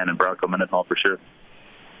football man in Bronco Mendenhall for sure.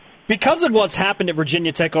 Because of what's happened at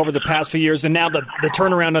Virginia Tech over the past few years and now the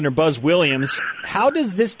turnaround under Buzz Williams, how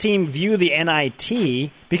does this team view the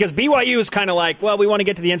NIT? Because BYU is kind of like, well, we want to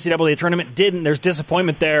get to the NCAA tournament. Didn't. There's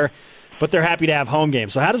disappointment there. but they're happy to have home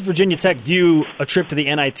games. So how does Virginia Tech view a trip to the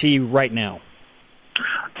NIT right now?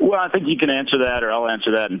 Well, I think you can answer that, or I'll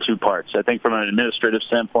answer that in two parts. I think from an administrative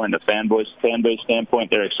standpoint, a fan base standpoint,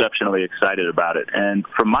 they're exceptionally excited about it. And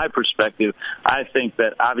from my perspective, I think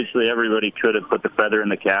that obviously everybody could have put the feather in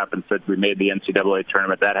the cap and said we made the NCAA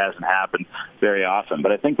tournament. That hasn't happened very often.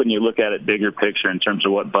 But I think when you look at it bigger picture in terms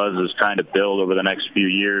of what Buzz is trying to build over the next few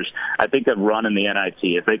years, I think a run in the NIT,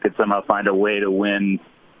 if they could somehow find a way to win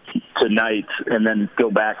tonight and then go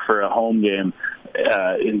back for a home game,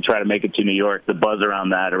 and try to make it to New York, the buzz around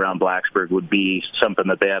that, around Blacksburg, would be something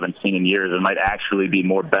that they haven't seen in years and might actually be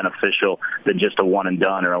more beneficial than just a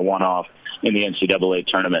one-and-done or a one-off in the NCAA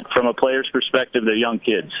tournament. From a player's perspective, they're young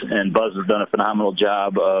kids, and Buzz has done a phenomenal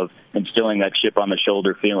job of instilling that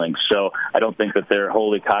chip-on-the-shoulder feeling. So I don't think that they're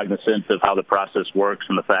wholly cognizant of how the process works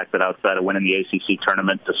and the fact that outside of winning the ACC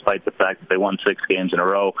tournament, despite the fact that they won 6 games in a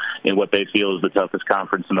row in what they feel is the toughest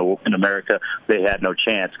conference in America, they had no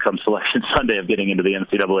chance come Selection Sunday of getting into the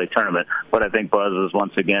NCAA tournament. But I think Buzz has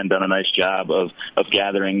once again done a nice job of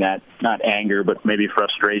gathering that, not anger, but maybe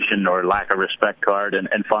frustration or lack of respect card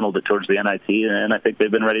and funneled it towards the NIT. And I think they've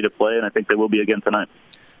been ready to play, and I think they will be again tonight.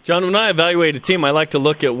 John, when I evaluate a team, I like to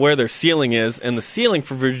look at where their ceiling is, and the ceiling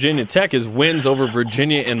for Virginia Tech is wins over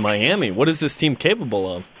Virginia and Miami. What is this team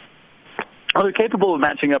capable of? Well, they're capable of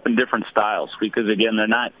matching up in different styles because, again, they're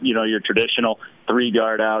not, your traditional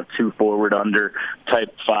 3-guard out, 2 forward under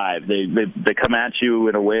type 5. They come at you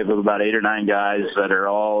in a wave of about 8 or 9 guys that are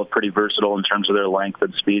all pretty versatile in terms of their length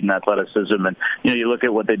and speed and athleticism. And, you look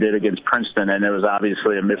at what they did against Princeton, and it was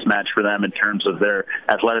obviously a mismatch for them in terms of their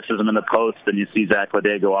athleticism in the post, and you see Zach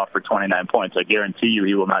Leday go off for 29 points. I guarantee you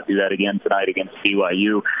he will not do that again tonight against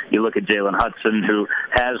BYU. You look at Jalen Hudson, who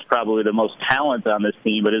has probably the most talent on this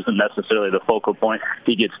team, but isn't necessarily the focal point.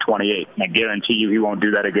 He gets 28. And I guarantee you he won't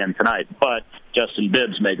do that again tonight. But Justin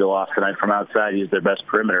Bibbs may go off tonight from outside. He's their best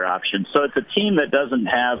perimeter option. So it's a team that doesn't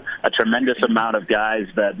have a tremendous amount of guys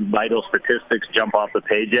that vital statistics jump off the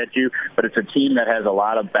page at you, but it's a team that has a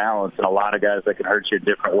lot of balance and a lot of guys that can hurt you in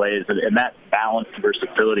different ways. And that balance and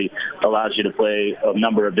versatility allows you to play a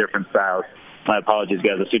number of different styles. My apologies,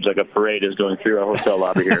 guys. It seems like a parade is going through our hotel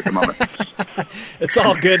lobby here at the moment. It's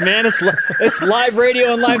all good, man. It's live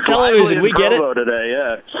radio and live television. We get it. Today,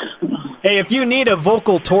 yeah. Hey, if you need a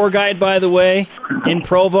vocal tour guide, by the way, in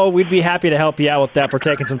Provo, we'd be happy to help you out with that for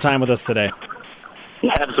taking some time with us today.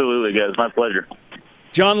 Absolutely, guys. My pleasure.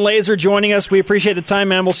 John Laser joining us. We appreciate the time,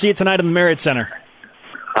 man. We'll see you tonight in the Marriott Center.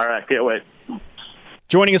 All right. Can't wait.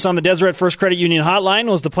 Joining us on the Deseret First Credit Union hotline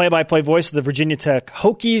was the play-by-play voice of the Virginia Tech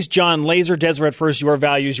Hokies, John Laser. Deseret First, your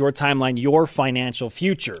values, your timeline, your financial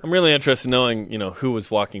future. I'm really interested in knowing, who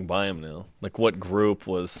was walking by him now. Like, what group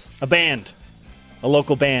was... A band. A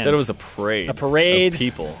local band. Said it was a parade. A parade. Of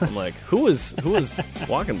people. I'm like, who was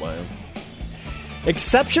walking by him?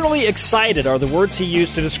 Exceptionally excited are the words he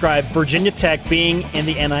used to describe Virginia Tech being in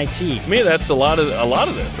the NIT. To me, that's a lot of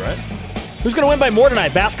this, right? Who's going to win by more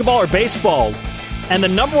tonight, basketball or baseball? And the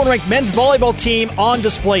number 1 ranked men's volleyball team on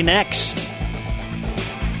display next.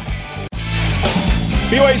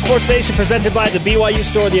 BYU Sports Nation presented by the BYU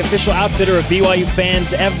Store, the official outfitter of BYU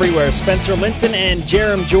fans everywhere. Spencer Linton and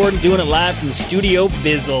Jarom Jordan doing it live from Studio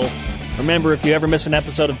Bizzle. Remember, if you ever miss an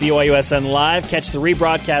episode of BYUSN Live, catch the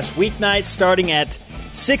rebroadcast weeknights starting at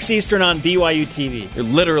 6 Eastern on BYU TV. You're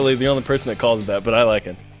literally the only person that calls it that, but I like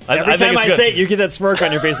it. Every time I say it, you get that smirk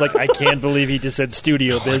on your face like, I can't believe he just said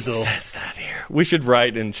Studio Bizzle. Says that here. We should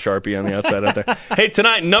write in Sharpie on the outside out there. Hey,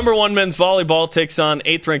 tonight, number 1 men's volleyball takes on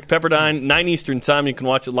 8th-ranked Pepperdine, 9 Eastern time. You can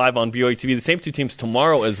watch it live on BYU TV. The same 2 teams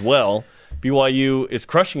tomorrow as well. BYU is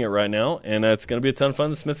crushing it right now, and it's going to be a ton of fun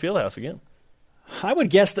in the Smith Fieldhouse again. I would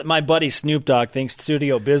guess that my buddy Snoop Dogg thinks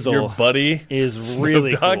Studio Bizzle Your buddy is Snoop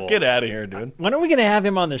really Dogg? cool. Get out of here, dude. When are we going to have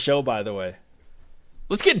him on the show, by the way?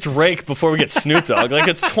 Let's get Drake before we get Snoop Dogg. Like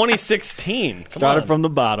it's 2016. Started from the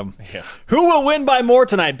bottom. Yeah. Who will win by more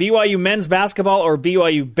tonight, BYU men's basketball or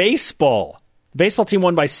BYU baseball? The baseball team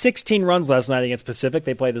won by 16 runs last night against Pacific.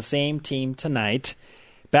 They play the same team tonight.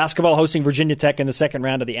 Basketball hosting Virginia Tech in the second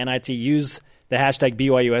round of the NIT. Use the hashtag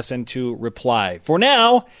BYUSN to reply. For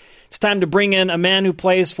now, it's time to bring in a man who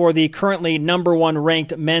plays for the currently number 1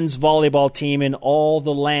 ranked men's volleyball team in all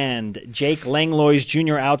the land, Jake Langlois,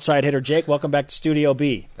 junior outside hitter. Jake, welcome back to Studio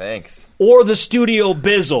B. Thanks. Or the Studio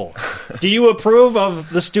Bizzle. Do you approve of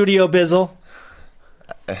the Studio Bizzle?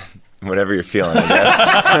 Whatever you're feeling, I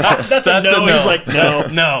guess. That's a no. He's like,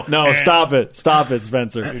 no. No. Stop it,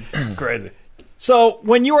 Spencer. Crazy. So,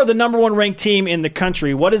 when you are the number 1 ranked team in the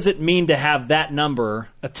country, what does it mean to have that number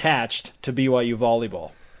attached to BYU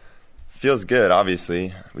volleyball? Feels good,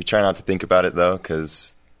 obviously. We try not to think about it, though,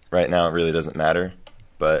 because right now it really doesn't matter.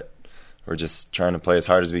 But we're just trying to play as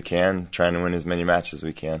hard as we can, trying to win as many matches as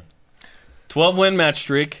we can. 12-win match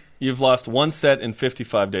streak. You've lost one set in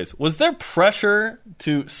 55 days. Was there pressure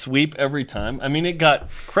to sweep every time? I mean, it got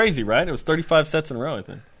crazy, right? It was 35 sets in a row, I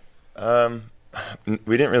think.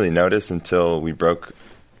 We didn't really notice until we broke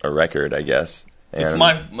a record, I guess. And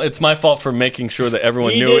It's my fault for making sure that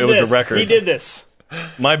everyone knew it was a record. He did this.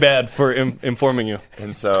 My bad for informing you.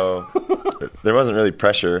 And so there wasn't really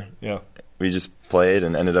pressure. Yeah. We just played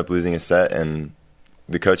and ended up losing a set, and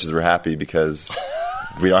the coaches were happy because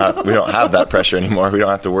we don't have that pressure anymore. We don't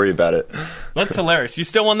have to worry about it. That's hilarious. You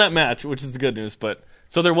still won that match, which is the good news. But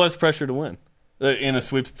so there was pressure to win in a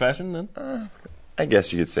sweep fashion then? I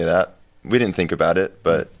guess you could say that. We didn't think about it,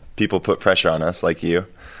 but people put pressure on us like you.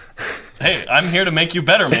 Hey, I'm here to make you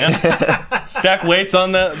better, man. Stack weights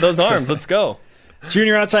on those arms. Let's go.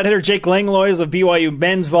 Junior outside hitter Jake Langlois of BYU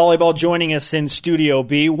men's volleyball joining us in Studio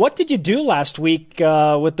B. What did you do last week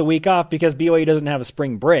with the week off? Because BYU doesn't have a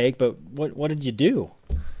spring break, but what did you do?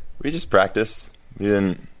 We just practiced.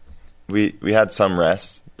 We had some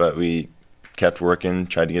rest, but we kept working,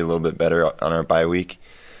 tried to get a little bit better on our bye week,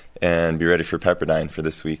 and be ready for Pepperdine for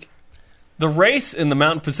this week. The race in the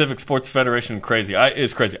Mountain Pacific Sports Federation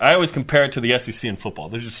is crazy. I always compare it to the SEC in football.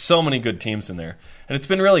 There's just so many good teams in there. And it's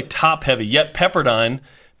been really top-heavy. Yet Pepperdine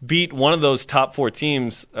beat one of those top 4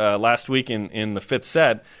 teams last week in the 5th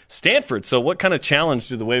set, Stanford. So what kind of challenge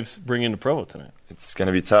do the Waves bring into Provo tonight? It's going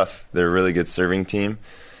to be tough. They're a really good serving team,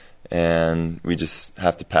 and we just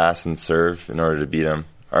have to pass and serve in order to beat them.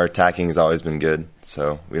 Our attacking has always been good,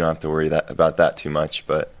 so we don't have to worry about that too much,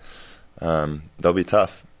 but they'll be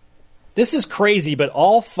tough. This is crazy, but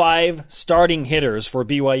all 5 starting hitters for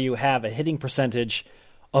BYU have a hitting percentage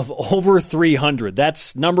of over 300.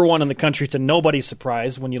 That's number 1 in the country, to nobody's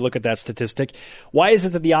surprise when you look at that statistic. Why is it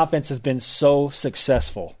that the offense has been so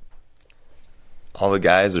successful? All the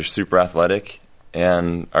guys are super athletic,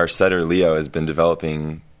 and our setter Leo has been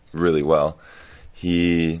developing really well.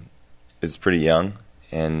 He is pretty young,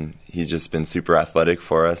 and he's just been super athletic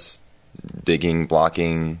for us, digging,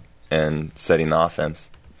 blocking, and setting the offense.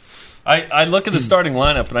 I look at the starting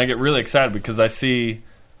lineup and I get really excited because I see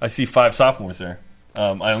 5 sophomores there.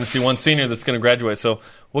 I only see 1 senior that's going to graduate. So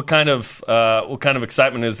what kind of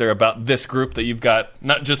excitement is there about this group that you've got,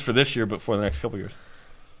 not just for this year but for the next couple of years?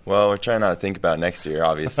 Well, we're trying not to think about next year,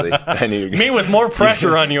 obviously. I knew Me with more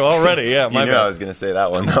pressure on you already. Yeah, you knew I was going to say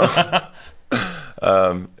that one, though.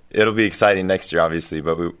 It'll be exciting next year, obviously,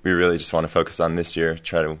 but we really just want to focus on this year,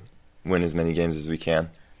 try to win as many games as we can.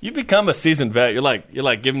 You become a seasoned vet. You're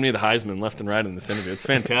like giving me the Heisman left and right in this interview. It's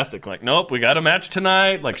fantastic. Like, nope, we got a match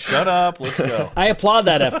tonight. Like, shut up, let's go. I applaud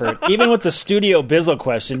that effort. Even with the Studio Bizzle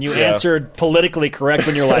question, you answered politically correct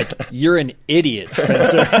when you're like, you're an idiot,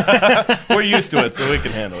 Spencer. We're used to it, so we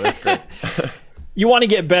can handle it. It's great. You want to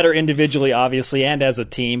get better individually, obviously, and as a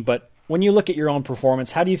team, but when you look at your own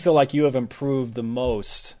performance, how do you feel like you have improved the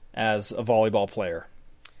most as a volleyball player?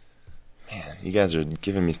 Man, you guys are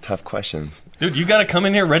giving me tough questions. Dude, you got to come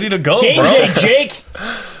in here ready to go, Game bro. day, Jake!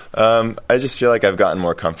 I just feel like I've gotten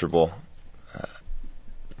more comfortable.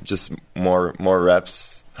 Just more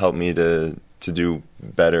reps help me to do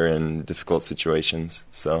better in difficult situations.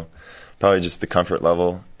 So probably just the comfort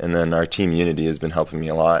level. And then our team unity has been helping me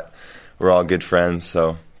a lot. We're all good friends,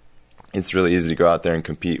 so it's really easy to go out there and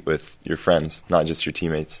compete with your friends, not just your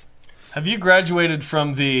teammates. Have you graduated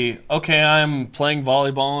from I'm playing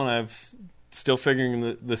volleyball and I've still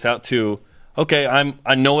figuring this out to,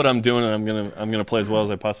 I know what I'm doing and I'm gonna play as well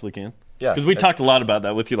as I possibly can? Yeah. Because we talked a lot about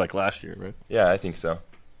that with you like last year, right? Yeah, I think so.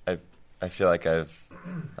 I feel like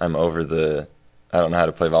I'm over I don't know how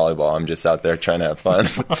to play volleyball. I'm just out there trying to have fun.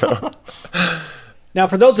 So. Now,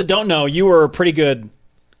 for those that don't know, you were a pretty good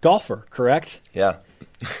golfer, correct? Yeah.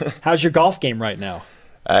 How's your golf game right now?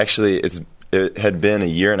 Actually, it had been a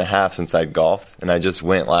year and a half since I'd golfed, and I just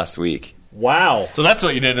went last week. Wow. So that's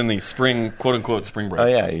what you did in the spring, quote-unquote, spring break. Oh,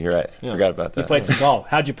 yeah, you're right. Yeah. Forgot about that. You played some golf.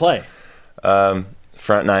 How'd you play?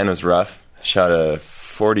 Front 9 was rough. Shot a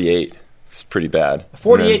 48. It's pretty bad.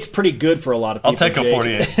 48's pretty good for a lot of people. I'll take a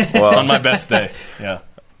 48 on my best day. Yeah.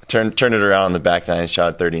 Turned it around on the back 9,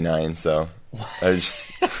 shot 39, so I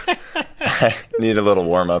need a little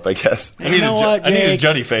warm-up, I guess. I need a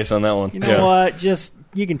Juddy face on that one. You know what?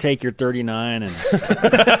 You can take your 39 and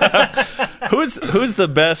Who's the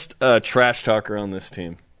best trash talker on this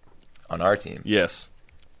team? On our team? Yes.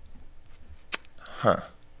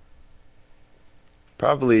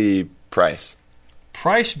 Probably Price.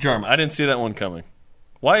 Price Jarom. I didn't see that one coming.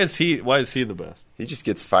 Why is he the best? He just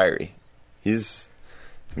gets fiery.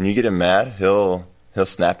 When you get him mad, he'll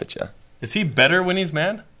snap at you. Is he better when he's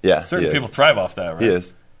mad? Yeah, Certain people thrive off that, right? He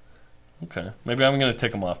is. Okay. Maybe I'm going to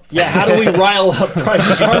take him off. Yeah, how do we rile up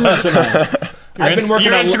Bryce Harmon tonight? I've been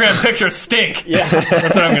working on Instagram pictures stink. Yeah.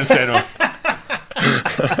 That's what I'm going to say to him.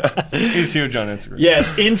 He's huge on Instagram.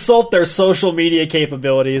 Yes, insult their social media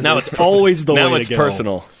capabilities. Now it's always the way to go. Now it's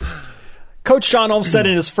personal. Coach Sean Holmes said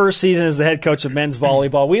in his first season as the head coach of men's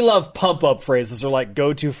volleyball, we love pump-up phrases. They're like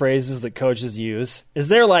go-to phrases that coaches use. Is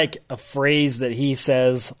there like a phrase that he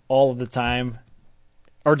says all of the time?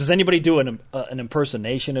 Or does anybody do an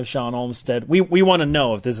impersonation of Sean Olmstead? We want to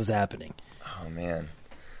know if this is happening. Oh, man.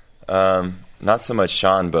 Not so much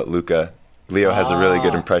Sean, but Luca. Leo has a really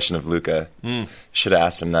good impression of Luca. Should have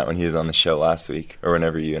asked him that when he was on the show last week or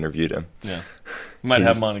whenever you interviewed him. Yeah. Might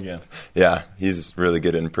have him on again. Yeah, he's really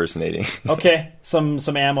good at impersonating. Okay, some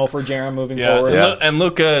ammo for Jarom moving forward. Yeah. And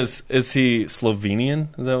Luca, is he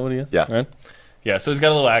Slovenian? Is that what he is? Yeah. Right? Yeah, so he's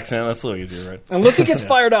got a little accent. That's a little easier, right? And Luca gets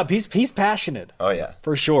fired up. He's passionate. Oh, yeah.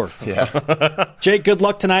 For sure. Yeah. Jake, good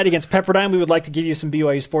luck tonight against Pepperdine. We would like to give you some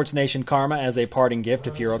BYU Sports Nation karma as a parting gift,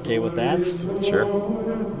 if you're okay with that. Sure.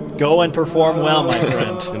 Go and perform well, my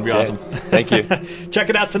friend. It's going to be awesome. Thank you. Check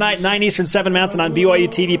it out tonight, 9 Eastern, 7 Mountain on BYU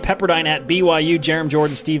TV. Pepperdine at BYU. Jarom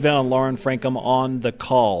Jordan, Steve Bell, and Lauren Frankham on the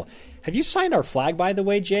call. Have you signed our flag, by the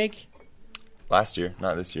way, Jake? Last year,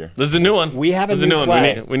 not this year. There's a new one. We have a new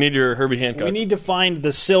flag. We need your Herbie Hancock. We need to find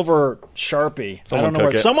the silver Sharpie. Someone I don't know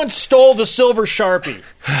where. took it. Someone stole the silver Sharpie.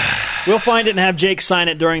 We'll find it and have Jake sign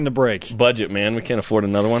it during the break. Budget, man. We can't afford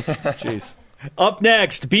another one. Jeez. Up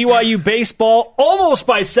next, BYU baseball almost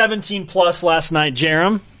by 17+ last night,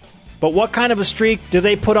 Jarom. But what kind of a streak do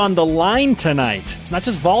they put on the line tonight? It's not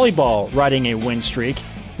just volleyball riding a win streak.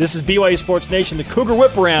 This is BYU Sports Nation. The Cougar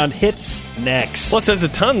Whip Around hits next. Plus, there's a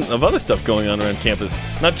ton of other stuff going on around campus.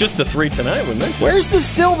 Not just the 3 tonight, we mentioned. Where's the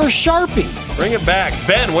silver Sharpie? Bring it back.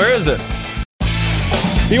 Ben, where is it?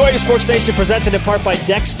 BYU Sports Nation presented in part by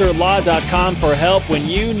DexterLaw.com for help when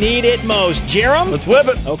you need it most. Jarom? Let's whip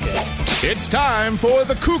it. Okay. It's time for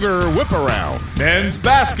the Cougar Whip Around. Men's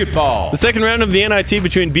basketball. The second round of the NIT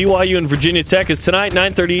between BYU and Virginia Tech is tonight,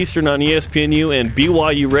 9:30 Eastern on ESPNU and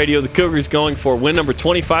BYU Radio. The Cougars going for win number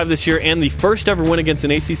 25 this year and the first ever win against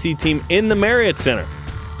an ACC team in the Marriott Center.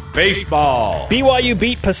 Baseball. BYU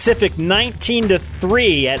beat Pacific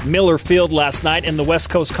 19-3 at Miller Field last night in the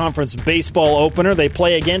West Coast Conference baseball opener. They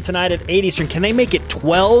play again tonight at 8 Eastern. Can they make it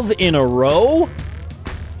 12 in a row?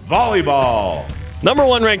 Volleyball. Number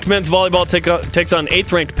 1 ranked men's volleyball takes on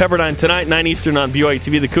 8th ranked Pepperdine tonight, 9 Eastern on BYU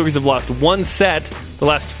TV. The Cougars have lost one set the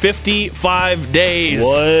last 55 days.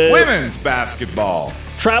 What? Women's basketball.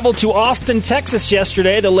 Traveled to Austin, Texas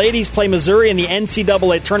yesterday. The ladies play Missouri in the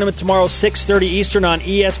NCAA tournament tomorrow, 6:30 Eastern on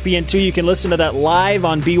ESPN2. You can listen to that live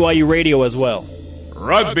on BYU Radio as well.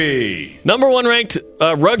 Rugby. Number 1 ranked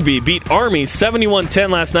rugby beat Army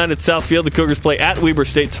 71-10 last night at Southfield. The Cougars play at Weber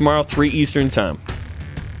State tomorrow, 3 Eastern time.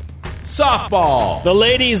 Softball. The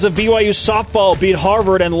ladies of BYU softball beat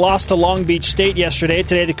Harvard and lost to Long Beach State yesterday.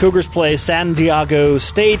 Today the Cougars play San Diego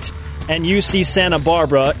State and UC Santa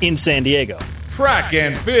Barbara in San Diego. Track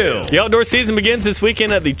and field. The outdoor season begins this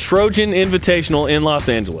weekend at the Trojan Invitational in Los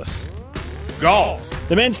Angeles. Golf.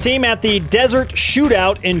 The men's team at the Desert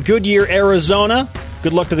Shootout in Goodyear, Arizona.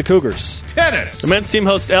 Good luck to the Cougars. Tennis. The men's team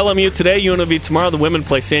hosts LMU today, UNLV tomorrow. The women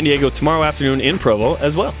play San Diego tomorrow afternoon in Provo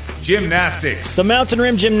as well. Gymnastics. The Mountain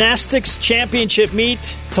Rim Gymnastics Championship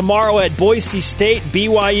meet tomorrow at Boise State.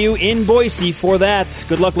 BYU in Boise for that.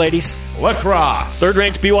 Good luck, ladies. Lacrosse. 3rd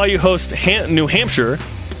ranked BYU host New Hampshire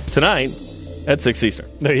tonight at 6 Eastern.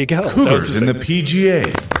 There you go. Cougars in the PGA.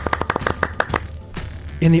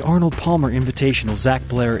 In the Arnold Palmer Invitational, Zach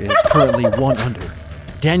Blair is currently 1 under.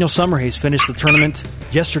 Daniel Summerhays finished the tournament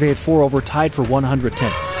yesterday at 4 over, tied for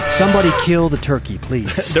 110. Somebody kill the turkey,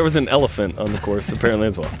 please. There was an elephant on the course, apparently,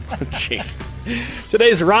 as well. Jeez.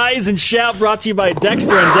 Today's Rise and Shout brought to you by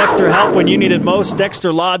Dexter and Dexter Help when you need it most.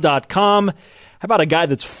 DexterLaw.com. How about a guy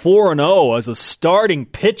that's 4-0 as a starting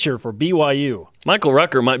pitcher for BYU? Michael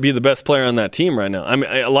Rucker might be the best player on that team right now. I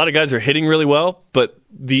mean, a lot of guys are hitting really well, but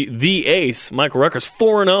the ace, Michael Rucker's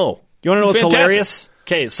 4-0. You want to know what's hilarious?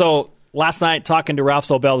 Okay, so last night talking to Ralph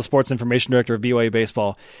Sobel, the sports information director of BYU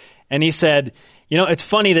Baseball, and he said, you know, it's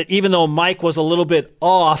funny that even though Mike was a little bit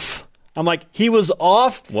off, I'm like, he was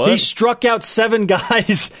off? What? He struck out 7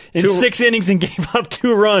 guys in 6 innings and gave up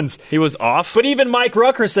 2 runs. He was off? But even Mike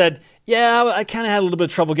Rucker said, yeah, I kind of had a little bit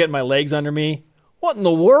of trouble getting my legs under me. What in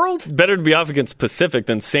the world? Better to be off against Pacific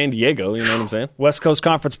than San Diego, you know what I'm saying? West Coast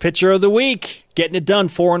Conference Pitcher of the Week. Getting it done,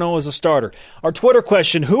 4-0 as a starter. Our Twitter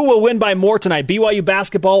question, who will win by more tonight, BYU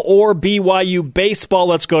basketball or BYU baseball?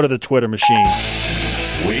 Let's go to the Twitter machine.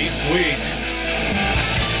 Tweet.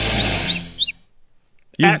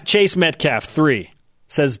 At Chase Metcalf, 3,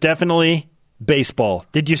 says definitely baseball.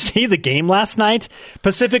 Did you see the game last night?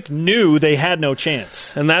 Pacific knew they had no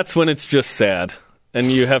chance. And that's when it's just sad.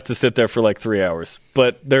 And you have to sit there for like 3 hours.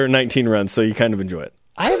 But there are 19 runs, so you kind of enjoy it.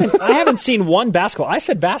 I haven't seen one basketball. I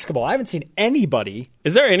said basketball. I haven't seen anybody.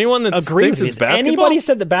 Is there anyone that agrees thinks with it's basketball? Anybody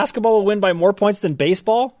said that basketball will win by more points than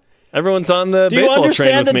baseball? Everyone's on the Do you baseball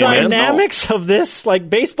train understand with the me, man. dynamics of this? Like,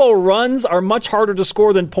 baseball runs are much harder to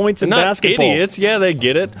score than points in They're not basketball. idiots. Yeah, they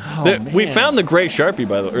get it. We found the gray Sharpie,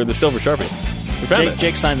 by the way, or the silver Sharpie. We found it.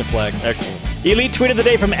 Jake signed the flag. Excellent. Elite tweet of the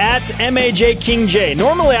day from @MAJKingJ.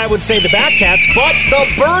 Normally I would say the Batcats, but the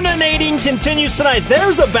burninating continues tonight.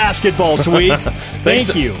 There's a basketball tweet.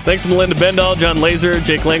 Thank you. Thanks to Melinda Bendall, John Laser,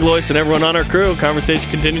 Jake Langlois, and everyone on our crew. Conversation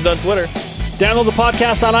continues on Twitter. Download the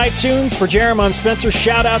podcast on iTunes. For Jarom, I'm Spencer.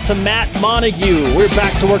 Shout out to Matt Montague. We're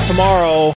back to work tomorrow.